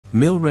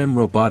Milrem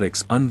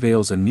Robotics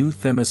unveils a new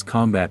THeMIS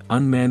combat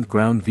unmanned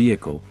ground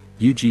vehicle,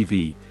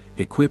 UGV,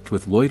 equipped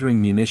with loitering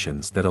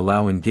munitions that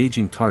allow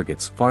engaging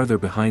targets farther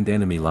behind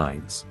enemy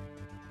lines.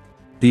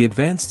 The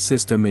advanced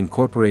system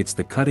incorporates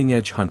the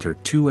cutting-edge Hunter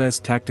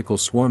 2S tactical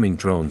swarming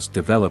drones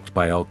developed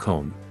by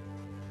Alcone.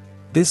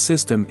 This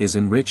system is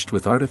enriched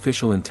with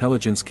artificial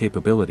intelligence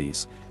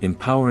capabilities,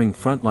 empowering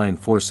frontline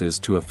forces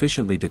to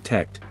efficiently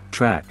detect,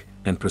 track,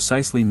 and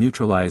precisely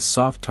neutralize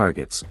soft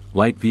targets,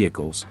 light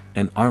vehicles,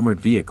 and armored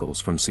vehicles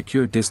from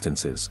secure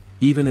distances,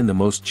 even in the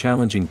most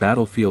challenging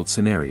battlefield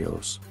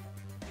scenarios.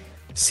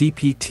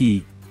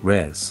 CPT,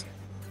 Res.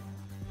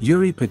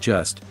 Yuri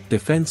Pajust,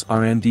 Defense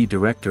R&D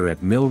Director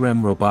at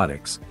Milrem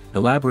Robotics,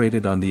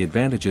 elaborated on the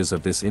advantages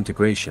of this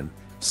integration,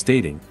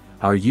 stating,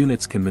 "Our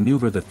units can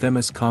maneuver the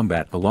THeMIS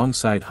combat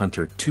alongside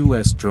Hunter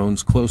 2S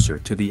drones closer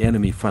to the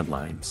enemy front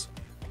lines.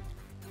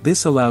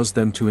 This allows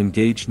them to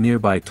engage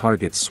nearby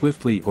targets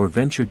swiftly or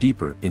venture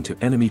deeper into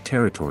enemy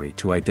territory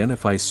to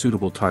identify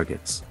suitable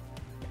targets."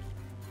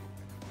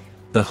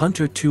 The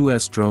Hunter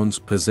 2S drones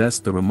possess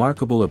the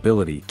remarkable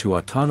ability to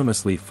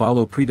autonomously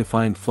follow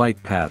predefined flight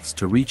paths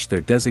to reach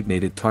their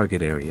designated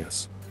target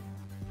areas.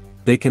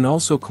 They can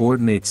also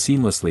coordinate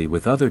seamlessly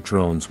with other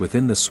drones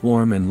within the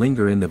swarm and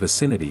linger in the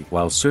vicinity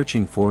while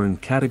searching for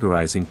and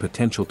categorizing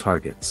potential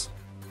targets.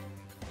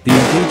 The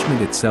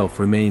engagement itself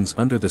remains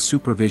under the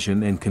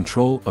supervision and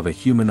control of a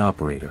human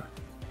operator.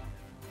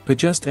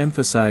 Pajust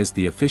emphasized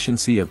the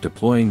efficiency of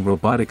deploying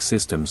robotic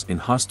systems in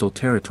hostile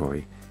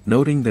territory,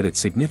 noting that it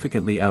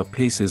significantly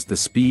outpaces the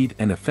speed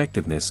and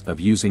effectiveness of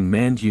using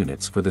manned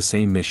units for the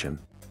same mission.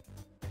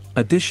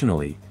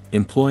 Additionally,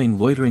 employing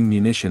loitering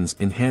munitions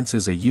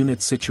enhances a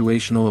unit's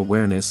situational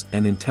awareness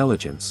and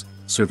intelligence,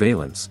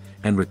 surveillance,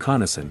 and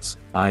reconnaissance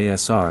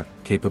 (ISR)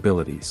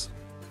 capabilities.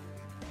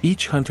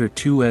 Each Hunter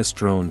 2S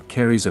drone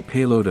carries a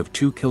payload of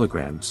 2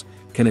 kilograms,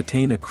 can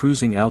attain a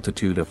cruising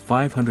altitude of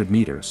 500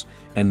 meters,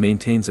 and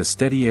maintains a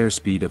steady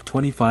airspeed of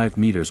 25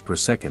 meters per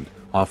second,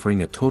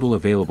 offering a total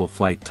available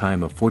flight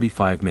time of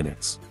 45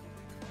 minutes.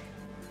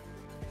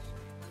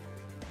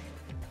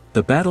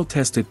 The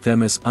battle-tested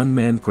THeMIS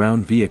unmanned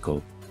ground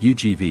vehicle,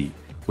 UGV,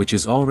 which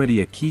is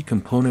already a key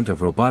component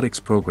of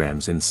robotics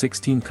programs in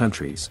 16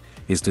 countries,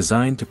 is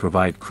designed to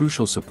provide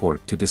crucial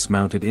support to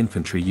dismounted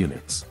infantry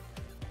units.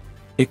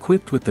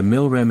 Equipped with the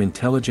Milrem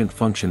Intelligent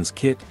Functions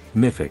Kit,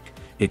 MIFIC,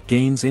 it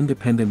gains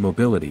independent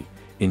mobility,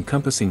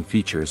 encompassing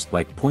features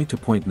like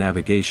point-to-point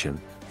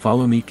navigation,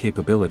 follow-me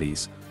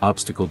capabilities,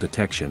 obstacle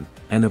detection,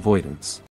 and avoidance.